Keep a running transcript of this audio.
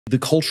The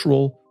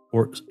cultural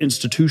or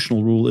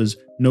institutional rule is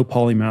no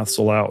polymaths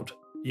allowed.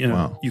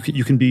 Wow.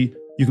 You can be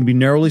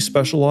narrowly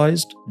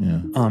specialized,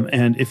 Yeah.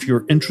 and if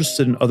you're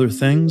interested in other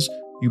things,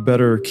 you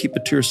better keep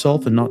it to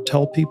yourself and not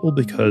tell people,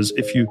 because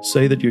if you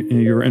say that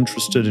you're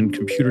interested in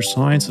computer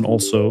science and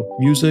also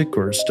music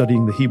or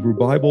studying the Hebrew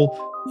Bible,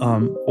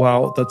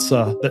 wow,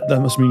 that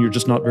must mean you're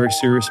just not very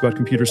serious about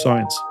computer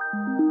science.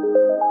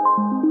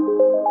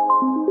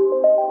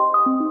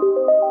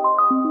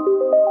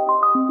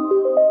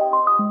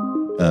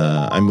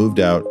 I moved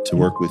out to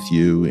work with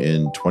you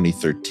in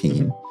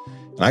 2013.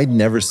 And I'd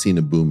never seen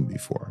a boom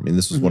before. I mean,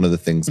 this was one of the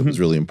things that was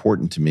really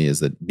important to me, is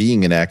that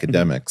being in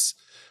academics,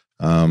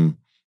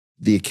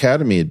 the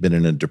academy had been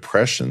in a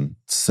depression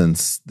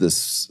since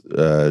this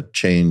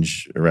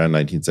change around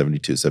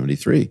 1972,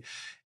 73.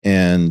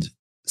 And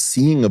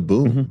seeing a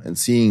boom and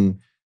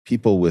seeing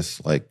people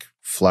with like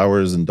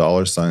flowers and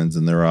dollar signs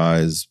in their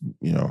eyes,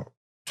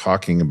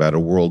 talking about a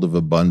world of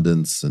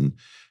abundance and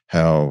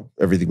how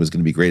everything was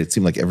going to be great. It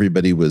seemed like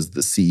everybody was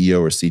the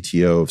CEO or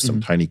CTO of some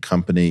tiny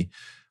company.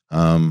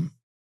 And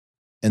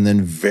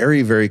then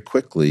very, very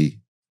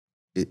quickly,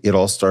 it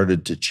all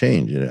started to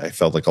change. And I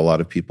felt like a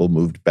lot of people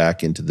moved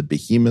back into the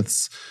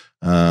behemoths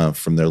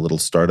from their little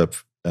startup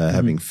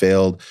having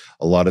failed.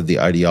 A lot of the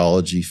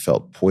ideology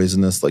felt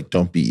poisonous, like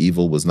don't be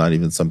evil was not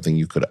even something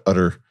you could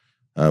utter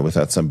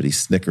without somebody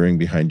snickering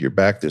behind your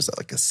back. There's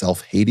like a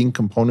self-hating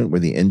component where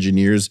the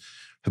engineers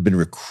have been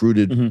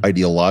recruited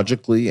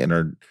ideologically and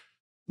are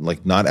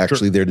like not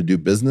actually there to do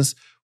business.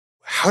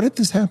 How did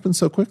this happen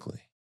so quickly?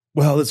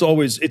 Well,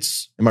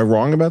 Am I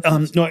wrong about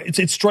this? No,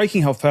 it's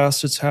striking how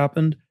fast it's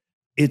happened.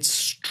 It's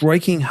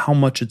striking how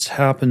much it's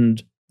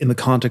happened in the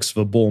context of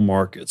a bull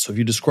market. So if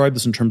you describe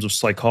this in terms of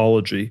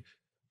psychology,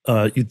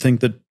 you'd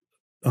think that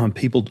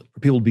people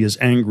would be as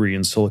angry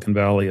in Silicon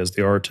Valley as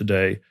they are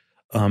today.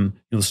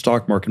 The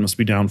stock market must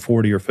be down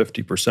 40 or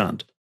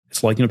 50%.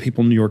 It's like,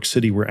 people in New York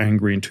City were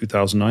angry in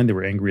 2009. They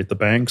were angry at the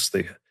banks.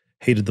 They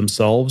hated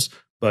themselves.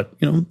 But,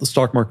 the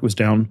stock market was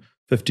down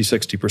 50,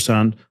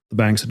 60%. The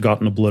banks had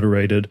gotten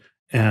obliterated.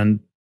 And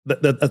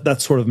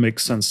that sort of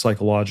makes sense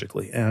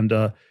psychologically. And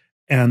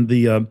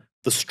the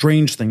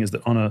strange thing is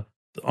that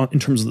in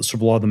terms of the sort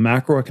of a lot of the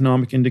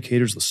macroeconomic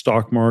indicators, the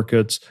stock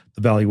markets,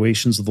 the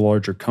valuations of the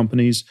larger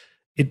companies,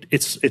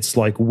 it's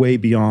like way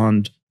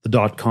beyond the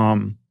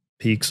dot-com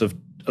peaks of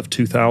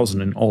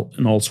 2000 in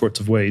all sorts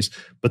of ways.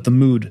 But the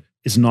mood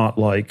is not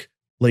like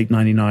late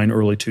 99,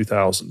 early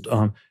 2000.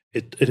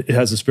 It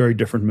has this very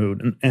different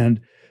mood. And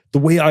the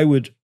way I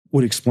would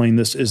explain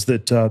this is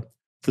that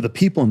for the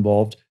people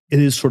involved, it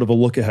is sort of a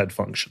look ahead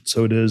function.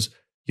 So it is,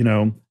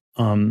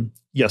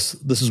 yes,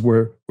 this is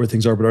where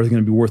things are, but are they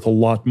going to be worth a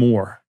lot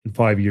more in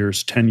 5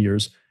 years, 10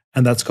 years?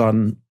 And that's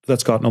gotten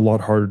a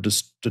lot harder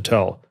to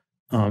tell.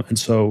 And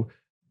so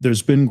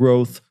there's been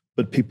growth,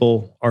 but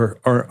people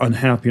are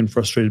unhappy and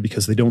frustrated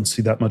because they don't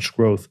see that much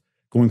growth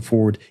going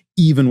forward,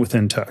 even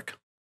within tech,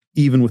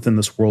 even within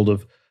this world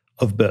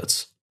of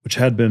bits, which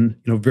had been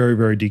very,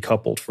 very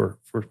decoupled for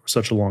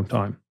such a long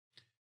time.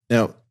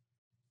 Now,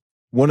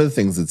 one of the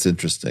things that's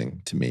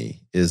interesting to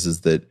me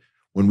is that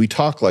when we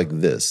talk like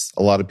this,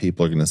 a lot of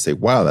people are going to say,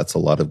 wow, that's a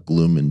lot of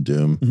gloom and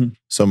doom.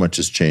 So much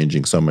is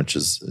changing. So much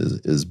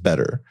is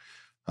better.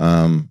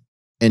 And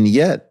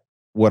yet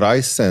what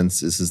I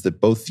sense is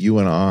that both you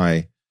and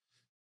I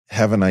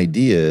have an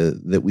idea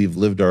that we've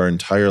lived our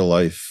entire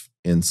life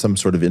in some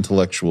sort of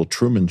intellectual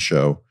Truman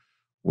Show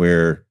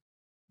where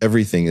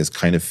everything is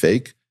kind of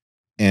fake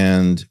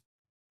and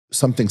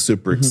something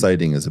super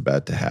exciting is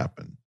about to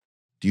happen.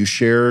 Do you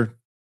share?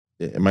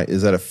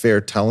 Is that a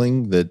fair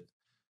telling? That?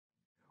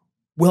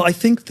 Well, I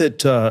think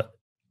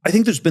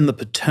there's been the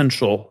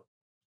potential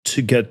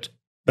to get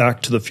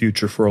back to the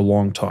future for a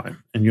long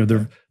time, and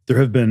there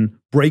have been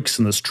breaks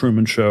in this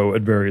Truman Show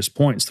at various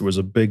points. There was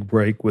a big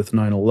break with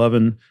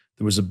 9/11.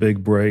 There was a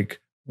big break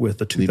with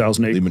the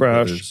 2008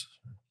 crash.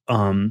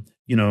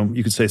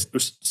 You could say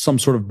there's some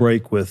sort of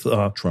break with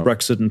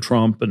Brexit and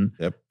Trump, and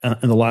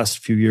in the last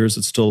few years,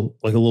 it's still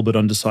like a little bit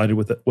undecided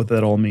what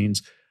that all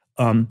means.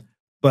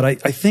 But I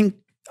think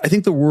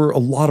there were a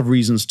lot of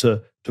reasons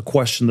to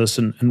question this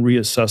and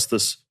reassess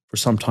this for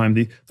some time.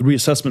 The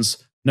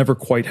reassessments never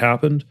quite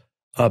happened,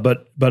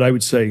 but I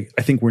would say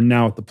I think we're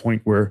now at the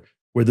point where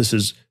this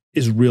is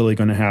really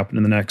going to happen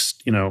in the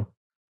next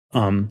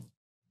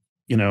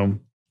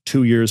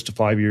 2 years to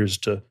 5 years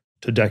to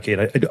a decade.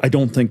 I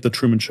don't think the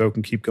Truman Show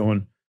can keep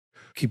going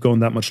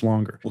that much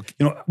longer.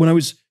 When I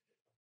was,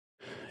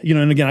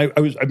 and again,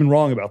 I've been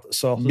wrong about this.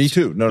 So me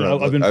too. No,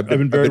 I've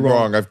been very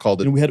wrong. I've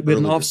called it. We had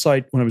an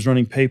offsite when I was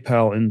running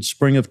PayPal in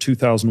spring of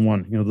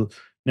 2001. The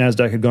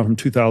NASDAQ had gone from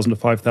 2,000 to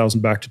 5,000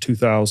 back to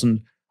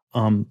 2,000.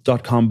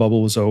 .com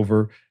bubble was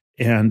over,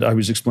 and I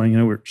was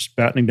explaining, we're just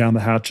battening down the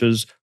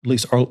hatches. At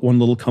least our one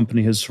little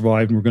company has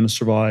survived, and we're going to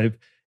survive.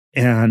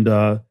 And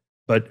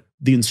but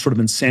the sort of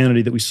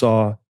insanity that we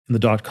saw in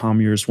the .com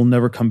years will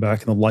never come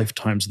back in the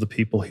lifetimes of the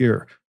people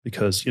here.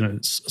 because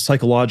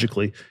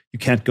psychologically you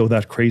can't go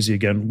that crazy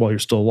again while you're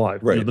still alive.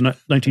 Right. The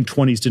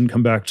 1920s didn't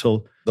come back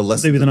till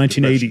maybe the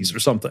 1980s or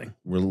something.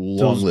 We're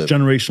long-lived.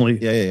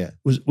 Generationally,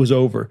 was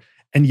over,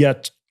 and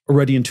yet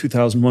already in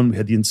 2001 we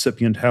had the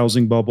incipient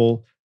housing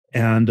bubble,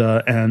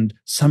 and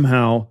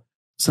somehow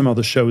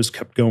the shows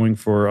kept going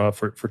for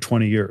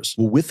 20 years.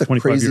 Well, with a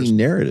crazy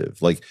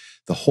narrative, like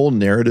the whole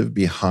narrative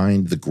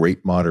behind the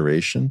Great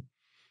Moderation.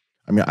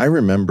 I mean, I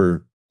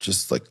remember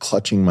just like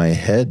clutching my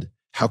head.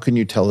 How can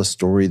you tell a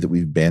story that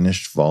we've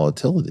banished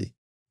volatility?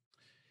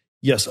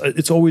 Yes,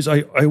 it's always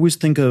I always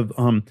think of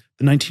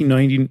the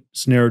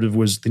 1990s narrative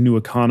was the new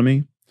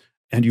economy,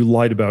 and you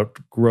lied about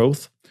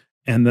growth,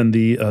 and then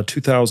the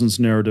 2000s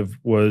narrative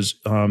was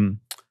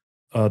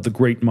the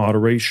Great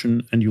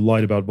Moderation, and you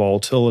lied about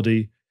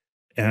volatility.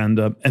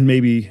 And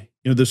maybe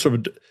there's sort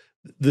of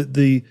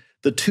the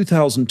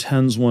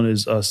 2010s one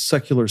is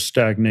secular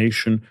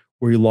stagnation,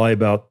 where you lie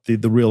about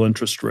the real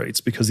interest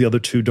rates because the other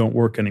two don't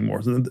work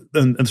anymore,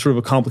 and sort of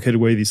a complicated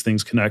way these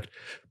things connect.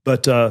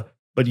 But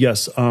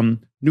yes,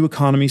 new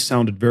economy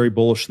sounded very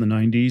bullish in the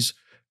 90s.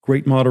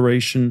 Great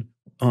Moderation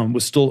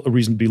was still a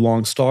reason to be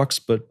long stocks,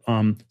 but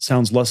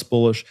sounds less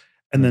bullish.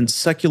 And then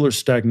secular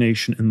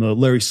stagnation in the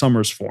Larry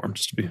Summers form,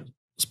 just to be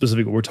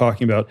specific, what we're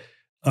talking about,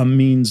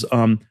 means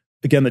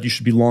again, that you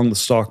should be long the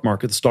stock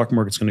market. The stock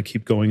market's going to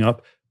keep going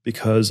up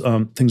because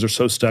things are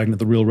so stagnant,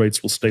 the real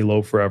rates will stay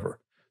low forever.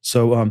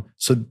 So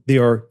they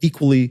are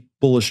equally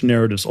bullish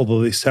narratives,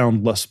 although they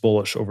sound less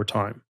bullish over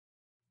time.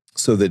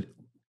 So that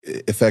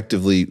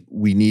effectively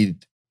we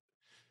need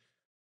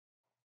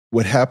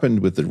what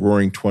happened with the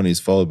Roaring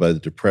 20s followed by the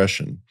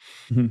Depression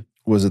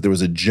was that there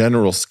was a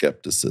general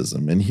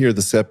skepticism. And here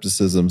the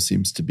skepticism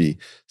seems to be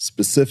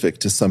specific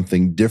to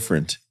something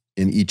different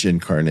in each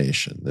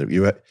incarnation. That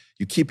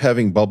you keep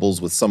having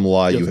bubbles with some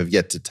lie you have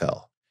yet to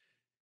tell.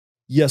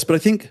 Yes, but I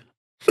think,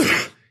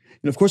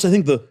 of course, I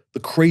think the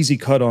crazy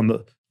cut on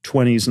the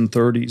 20s and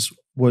 30s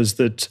was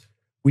that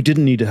we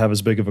didn't need to have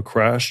as big of a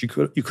crash. You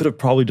could have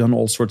probably done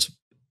all sorts of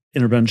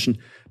intervention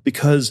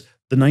because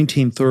the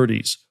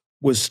 1930s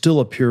was still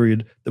a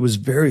period that was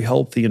very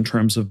healthy in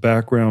terms of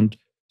background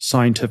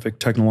scientific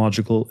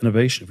technological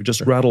innovation. If we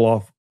just rattle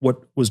off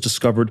what was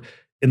discovered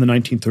in the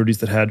 1930s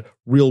that had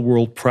real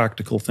world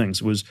practical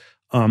things, it was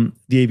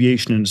the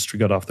aviation industry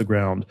got off the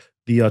ground,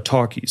 the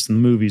talkies and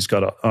the movies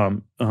got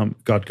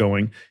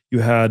going. You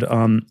had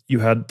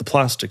the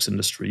plastics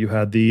industry. You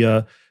had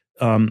the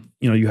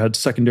you had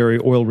secondary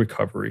oil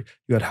recovery.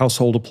 You had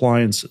household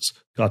appliances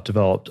got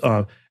developed,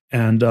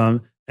 and by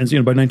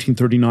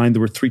 1939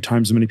 there were 3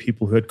 times as many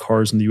people who had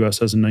cars in the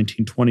U.S. as in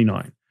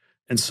 1929,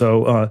 and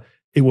so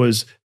there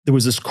was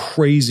this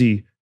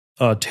crazy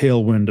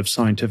tailwind of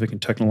scientific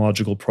and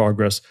technological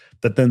progress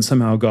that then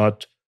somehow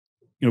got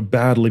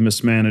badly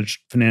mismanaged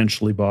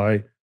financially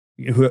by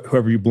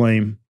whoever you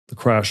blame the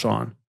crash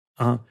on.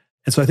 And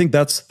so I think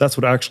that's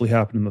what actually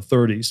happened in the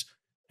 30s.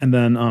 And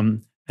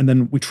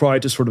then we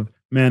tried to sort of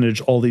manage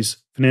all these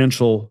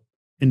financial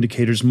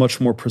indicators much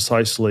more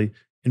precisely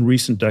in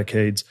recent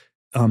decades,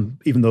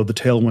 even though the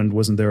tailwind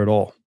wasn't there at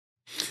all.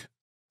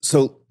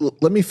 So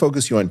let me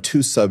focus you on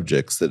 2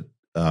 subjects that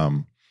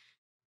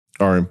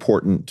are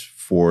important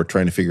for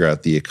trying to figure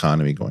out the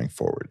economy going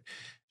forward.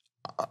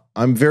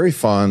 I'm very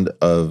fond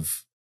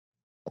of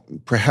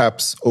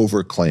perhaps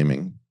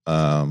overclaiming,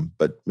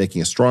 but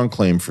making a strong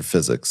claim for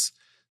physics,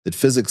 that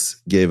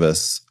physics gave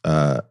us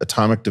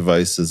atomic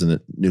devices and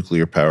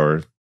nuclear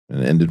power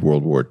and ended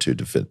World War II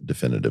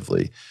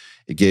definitively.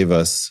 It gave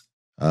us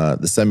the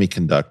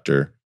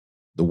semiconductor,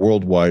 the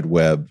World Wide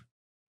Web.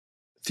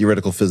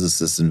 Theoretical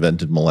physicists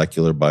invented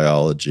molecular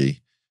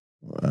biology,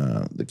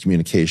 the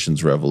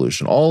communications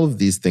revolution. All of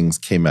these things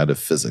came out of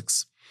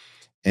physics.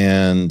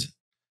 And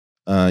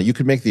you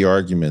could make the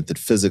argument that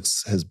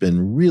physics has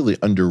been really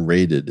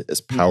underrated as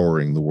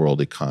powering the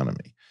world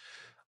economy.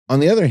 On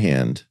the other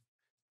hand,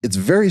 it's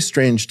very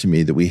strange to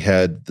me that we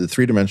had the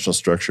 3-dimensional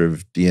structure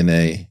of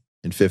DNA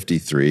in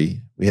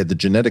 1953. We had the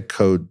genetic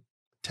code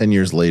 10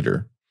 years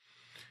later.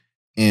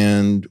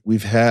 And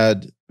we've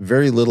had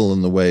very little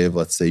in the way of,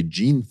 let's say,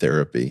 gene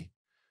therapy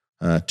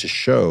to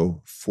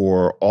show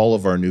for all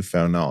of our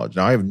newfound knowledge.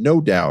 Now, I have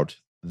no doubt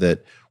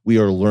that we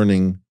are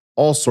learning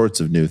all sorts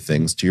of new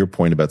things, to your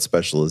point about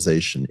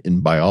specialization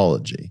in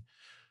biology.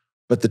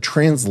 But the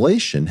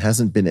translation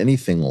hasn't been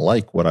anything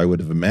like what I would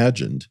have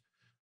imagined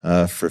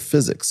for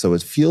physics. So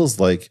it feels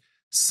like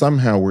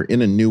somehow we're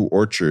in a new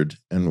orchard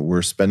and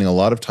we're spending a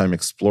lot of time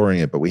exploring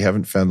it, but we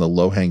haven't found the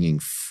low-hanging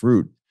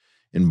fruit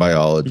in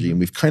biology. And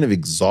we've kind of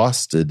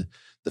exhausted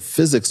the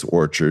physics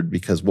orchard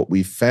because what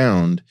we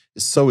found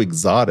is so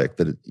exotic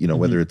that,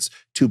 whether it's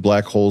 2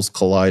 black holes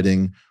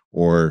colliding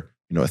or,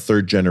 a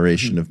 3rd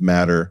generation of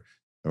matter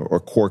or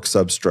quark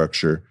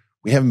substructure,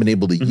 we haven't been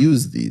able to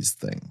use these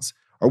things.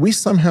 Are we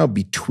somehow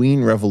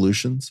between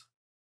revolutions?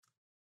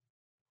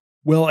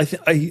 Well,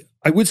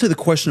 I would say the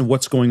question of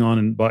what's going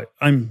on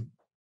I'd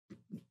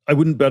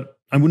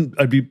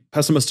be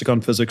pessimistic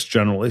on physics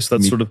generally. So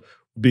that's sort of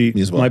be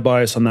my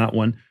bias on that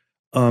one.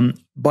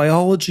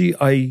 Biology,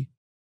 I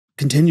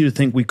continue to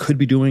think we could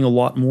be doing a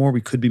lot more.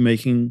 We could be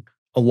making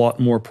a lot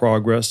more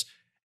progress.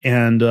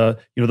 And the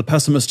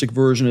pessimistic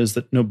version is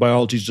that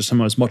biology is just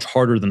somehow is much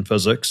harder than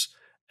physics,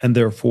 and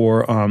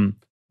therefore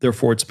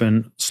it's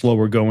been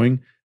slower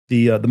going.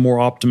 The more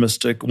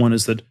optimistic one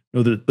is that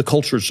the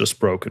culture is just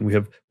broken.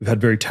 We've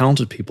had very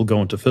talented people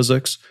go into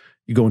physics.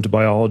 You go into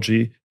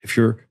biology. If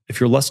you're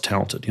less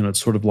talented, it's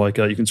sort of like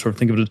you can sort of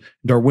think of it in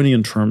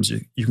Darwinian terms.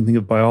 You can think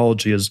of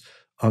biology as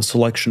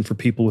selection for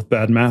people with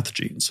bad math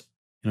genes.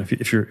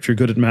 If you're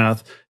good at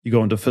math, you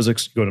go into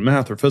physics. You go to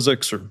math or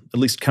physics or at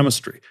least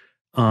chemistry.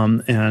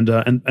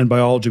 And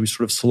biology, we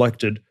sort of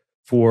selected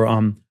for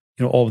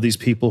all of these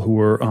people who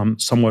were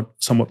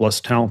somewhat less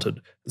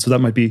talented. So that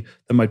might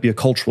be a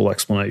cultural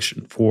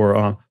explanation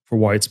for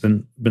why it's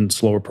been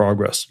slower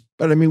progress.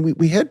 But I mean,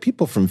 we had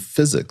people from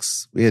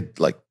physics. We had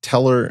like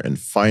Teller and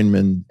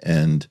Feynman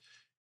and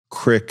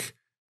Crick.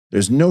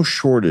 There's no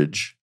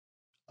shortage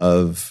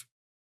of,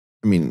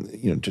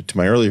 to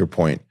my earlier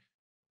point,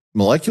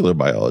 molecular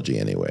biology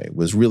anyway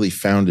was really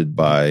founded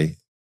by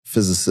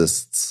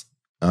physicists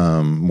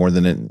more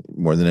than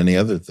any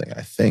other thing,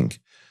 I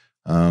think.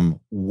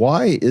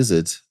 Why is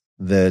it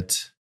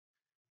that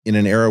in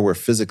an era where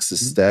physics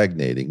is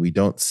stagnating, we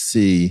don't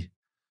see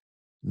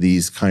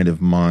these kind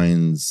of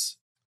minds?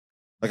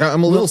 Like,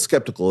 I'm a little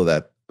skeptical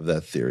of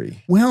that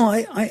theory. Well,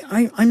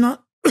 I'm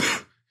not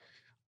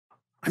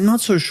I'm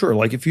not so sure.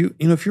 Like if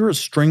you're a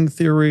string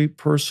theory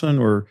person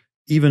or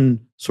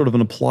even sort of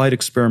an applied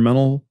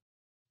experimental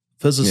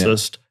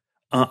physicist,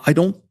 I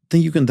don't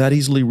think you can that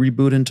easily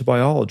reboot into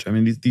biology. I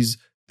mean, these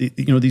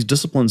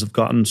disciplines have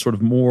gotten sort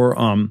of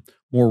more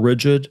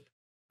rigid.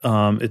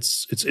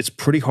 It's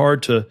pretty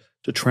hard to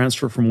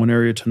transfer from one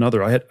area to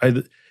another.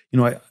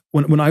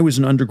 When I was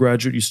an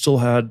undergraduate, you still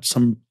had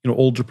some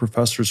older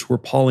professors who were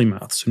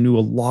polymaths who knew a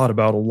lot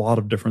about a lot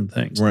of different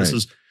things. Right.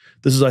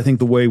 This is I think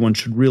the way one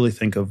should really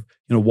think of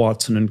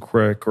Watson and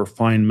Crick or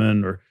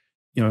Feynman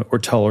or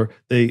Teller.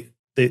 They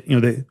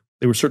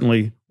were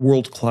certainly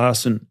world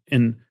class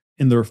in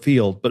their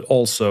field, but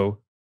also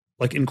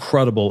like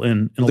incredible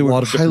in a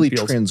lot of different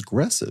fields. Highly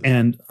transgressive.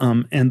 And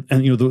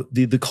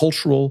the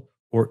cultural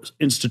or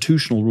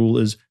institutional rule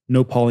is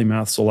no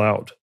polymaths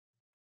allowed.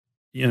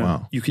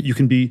 Wow. You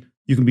can be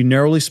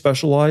narrowly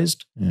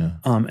specialized. Yeah.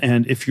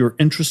 And if you're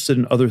interested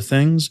in other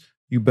things,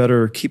 you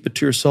better keep it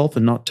to yourself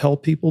and not tell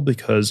people,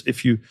 because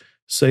if you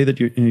say that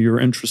you're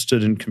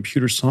interested in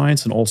computer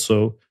science and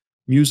also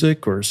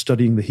music or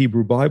studying the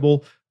Hebrew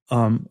Bible,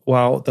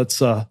 wow, that's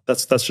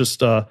just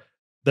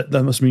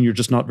that must mean you're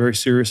just not very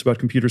serious about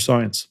computer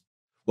science.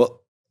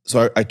 Well,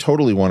 so I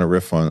totally want to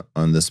riff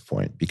on this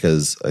point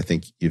because I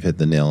think you've hit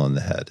the nail on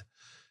the head.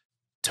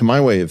 To my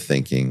way of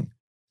thinking,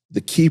 the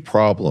key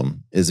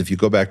problem is if you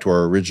go back to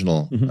our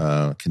original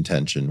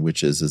contention,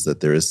 which is that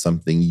there is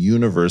something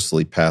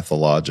universally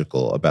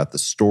pathological about the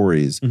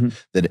stories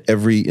that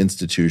every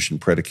institution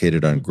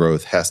predicated on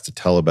growth has to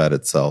tell about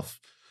itself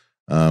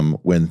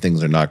when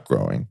things are not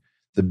growing.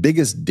 The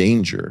biggest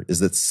danger is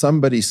that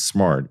somebody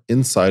smart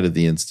inside of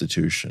the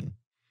institution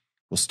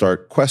will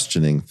start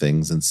questioning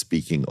things and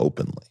speaking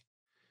openly.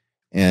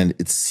 And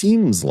it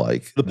seems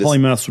like the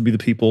polymaths would be the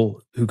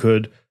people who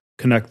could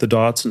connect the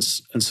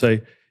dots and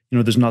say,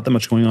 there's not that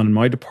much going on in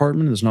my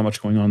department. There's not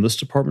much going on in this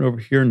department over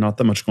here. Not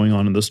that much going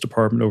on in this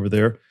department over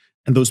there.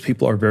 And those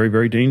people are very,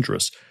 very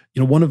dangerous.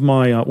 One of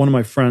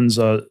my friends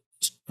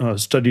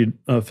studied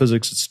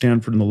physics at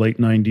Stanford in the late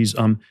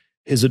 90s.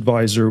 His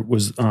advisor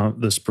was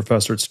this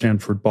professor at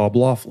Stanford, Bob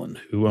Laughlin,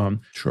 who,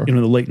 in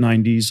the late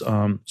 90s,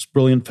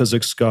 brilliant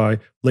physics guy.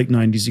 Late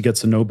 90s, he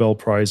gets a Nobel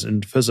Prize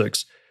in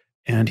physics.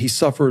 And he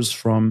suffers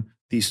from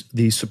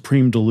the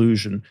supreme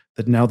delusion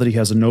that now that he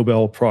has a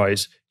Nobel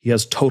Prize, he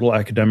has total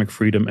academic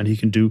freedom and he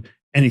can do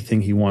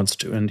anything he wants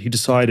to. And he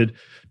decided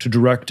to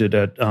direct it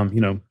at,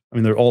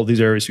 there are all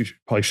these areas you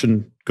probably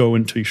shouldn't go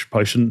into. You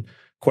probably shouldn't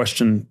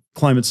question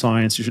climate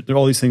science. There are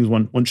all these things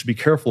one should be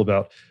careful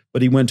about.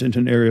 But he went into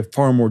an area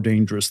far more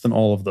dangerous than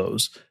all of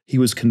those. He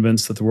was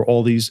convinced that there were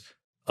all these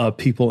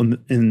people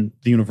in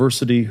the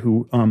university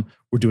who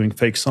were doing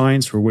fake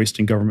science, who were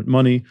wasting government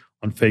money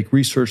on fake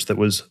research that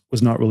was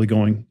not really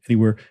going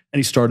anywhere. And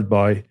he started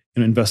by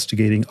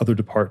investigating other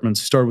departments.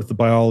 He started with the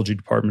biology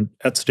department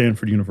at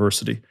Stanford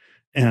University.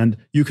 And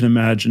you can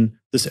imagine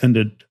this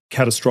ended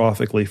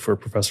catastrophically for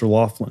Professor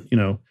Laughlin.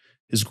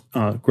 His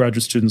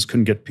graduate students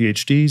couldn't get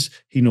PhDs.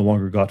 He no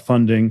longer got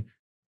funding.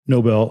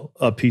 Nobel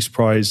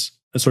Prize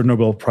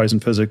in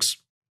physics,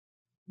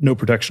 no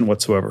protection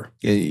whatsoever.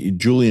 Yeah,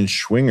 Julian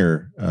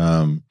Schwinger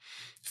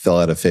fell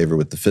out of favor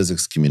with the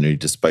physics community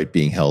despite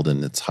being held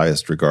in its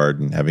highest regard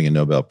and having a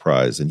Nobel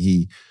Prize. And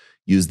he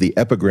used the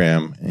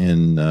epigram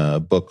in a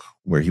book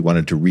where he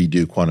wanted to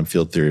redo quantum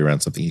field theory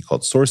around something he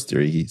called source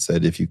theory. He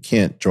said, if you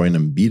can't join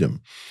them, beat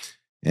them.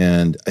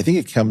 And I think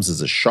it comes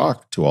as a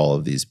shock to all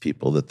of these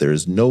people that there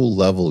is no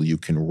level you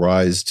can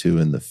rise to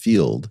in the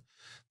field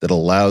that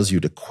allows you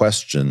to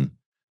question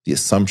the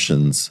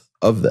assumptions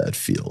of that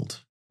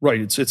field.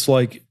 Right. It's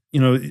like,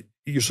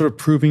 you're sort of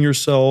proving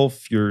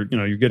yourself, you're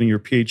getting your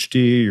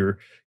PhD, you're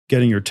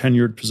getting your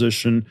tenured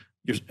position,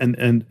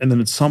 and then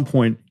at some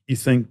point you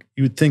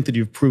would think that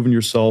you've proven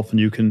yourself and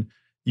you can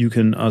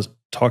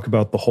talk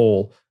about the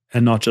whole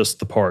and not just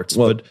the parts.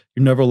 Well, but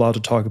you're never allowed to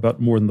talk about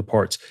more than the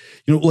parts.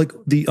 Like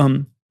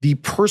the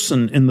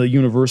person in the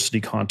university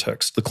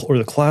context, or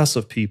the class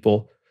of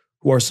people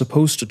who are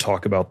supposed to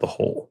talk about the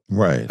whole,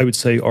 right? I would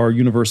say are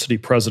university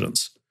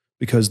presidents,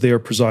 because they are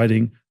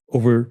presiding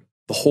over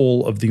the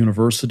whole of the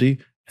university,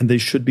 and they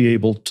should be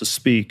able to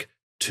speak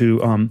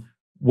to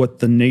what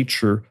the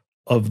nature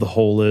of the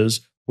whole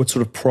is, what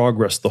sort of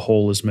progress the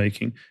whole is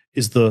making,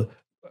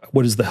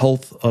 what is the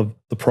health of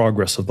the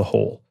progress of the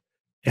whole,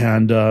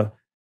 and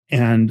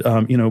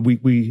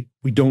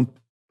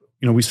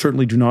we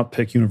certainly do not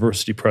pick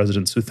university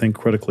presidents who think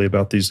critically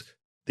about these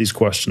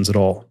questions at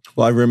all.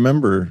 Well, I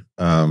remember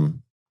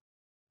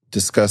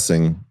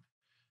discussing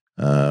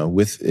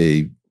with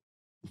a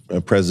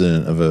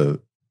president of a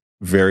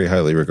very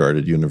highly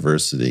regarded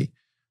university.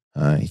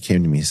 He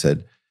came to me and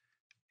said,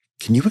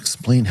 "Can you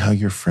explain how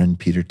your friend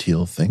Peter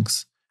Thiel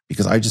thinks?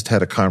 Because I just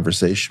had a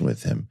conversation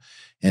with him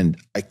and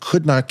I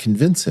could not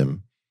convince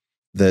him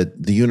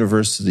that the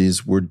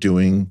universities were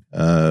doing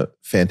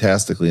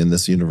fantastically, in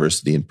this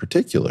university in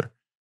particular.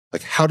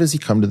 Like, how does he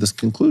come to this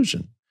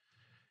conclusion?"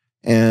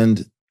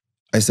 And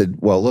I said,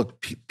 "Well,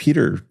 look,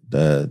 Peter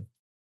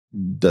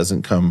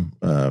doesn't come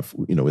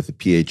with a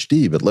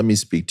PhD, but let me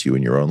speak to you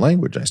in your own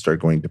language." I started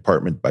going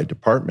department by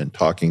department,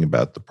 talking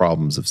about the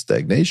problems of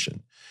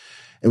stagnation.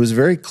 It was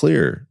very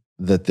clear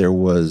that there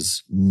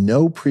was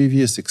no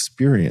previous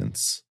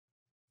experience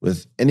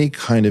with any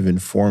kind of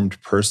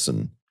informed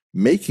person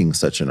making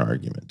such an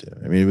argument.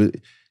 I mean,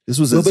 this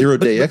was a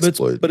zero-day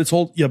exploit.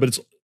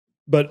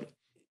 But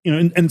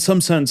in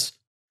some sense,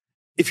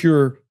 if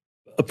you're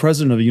a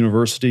president of a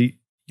university,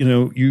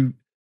 you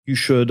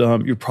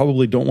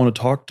probably don't want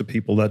to talk to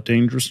people that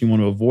dangerous. You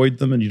want to avoid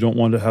them, and you don't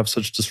want to have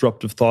such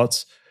disruptive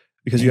thoughts,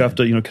 because you have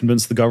to,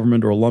 convince the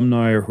government or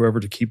alumni or whoever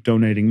to keep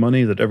donating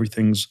money, that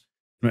everything's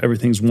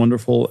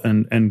wonderful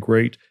and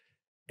great.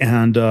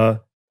 No,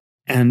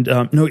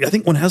 I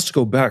think one has to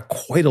go back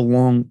quite a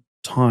long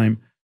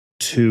time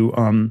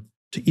to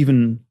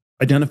even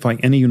identify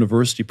any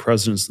university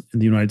presidents in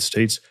the United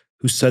States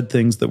who said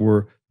things that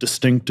were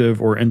distinctive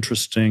or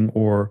interesting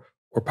or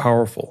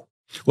powerful.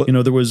 Well,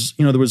 there was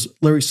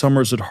Larry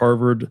Summers at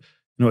Harvard,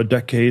 a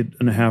decade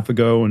and a half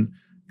ago, and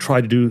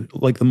tried to do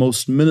like the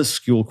most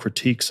minuscule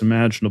critiques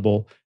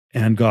imaginable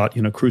and got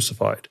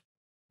crucified.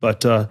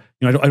 But I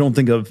don't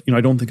think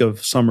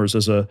of Summers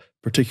as a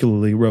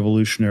particularly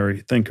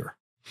revolutionary thinker.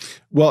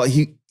 Well,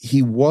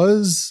 he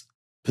was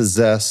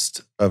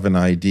possessed of an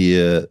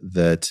idea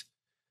that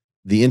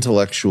the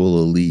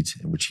intellectual elite,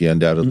 in which he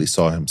undoubtedly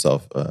saw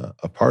himself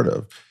a part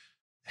of,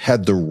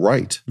 had the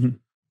right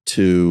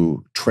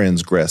to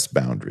transgress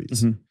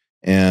boundaries.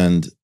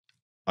 And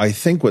I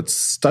think what's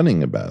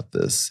stunning about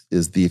this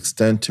is the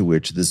extent to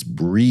which this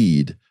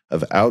breed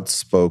of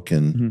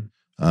outspoken,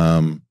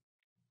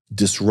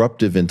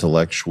 disruptive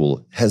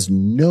intellectual has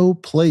no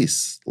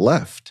place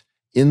left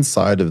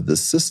inside of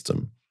this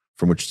system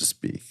from which to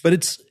speak. But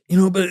it's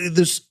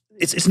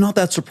not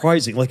that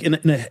surprising. Like in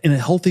a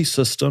healthy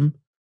system,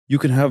 you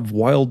can have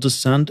wild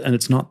dissent and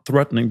it's not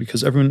threatening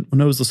because everyone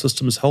knows the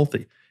system is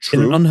healthy. True.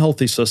 In an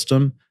unhealthy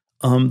system,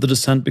 the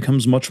dissent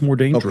becomes much more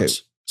dangerous.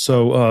 Okay.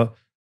 So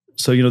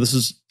this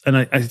is, and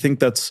I think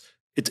that's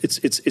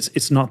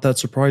it's not that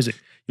surprising.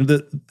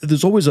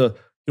 There's always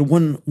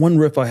one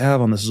riff I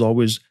have on this is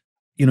always,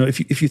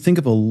 if you think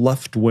of a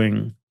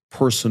left-wing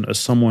person as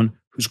someone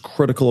who's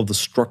critical of the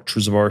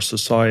structures of our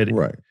society,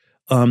 right?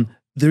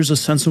 There's a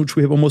sense in which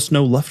we have almost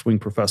no left-wing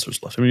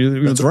professors left. I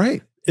mean, that's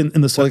right. In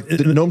the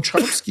Noam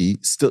Chomsky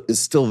is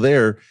still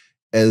there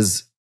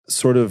as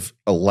sort of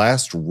a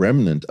last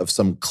remnant of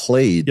some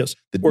clade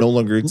that no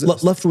longer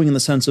exists. Left-wing in the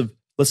sense of,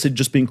 let's say,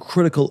 just being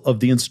critical of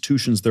the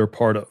institutions they're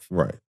part of.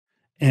 Right.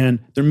 And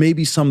there may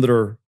be some that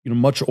are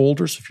much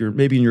older. So if you're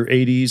maybe in your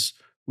 80s,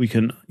 we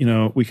can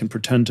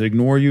pretend to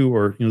ignore you,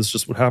 or it's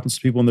just what happens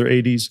to people in their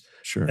 80s.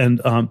 Sure.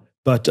 And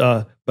but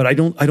I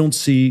don't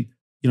see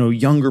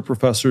younger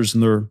professors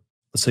in their,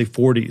 let's say,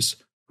 40s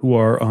who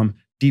are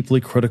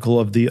deeply critical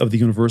of the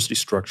university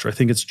structure. I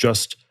think it's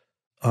just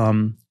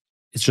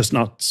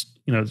not,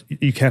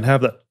 you can't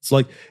have that. It's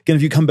like, again,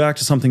 if you come back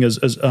to something as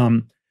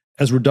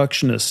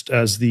reductionist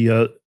as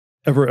the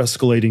ever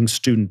escalating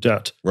student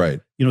debt,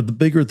 right? The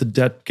bigger the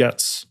debt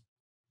gets,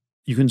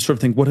 you can sort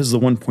of think, what is the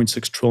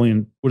 1.6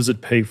 trillion? What does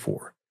it pay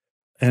for?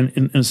 And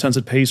in a sense,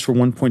 it pays for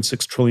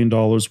 $1.6 trillion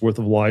worth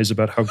of lies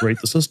about how great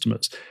the system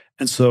is.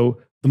 And so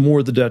the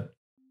more the debt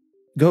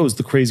goes,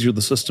 the crazier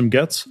the system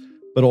gets,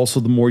 but also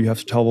the more you have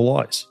to tell the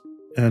lies.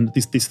 And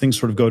these things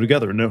sort of go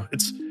together. No,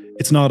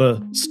 it's not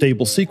a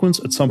stable sequence.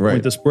 At some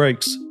point, this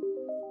breaks.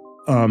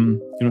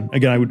 Again,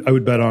 I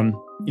would bet on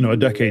a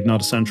decade,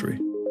 not a century.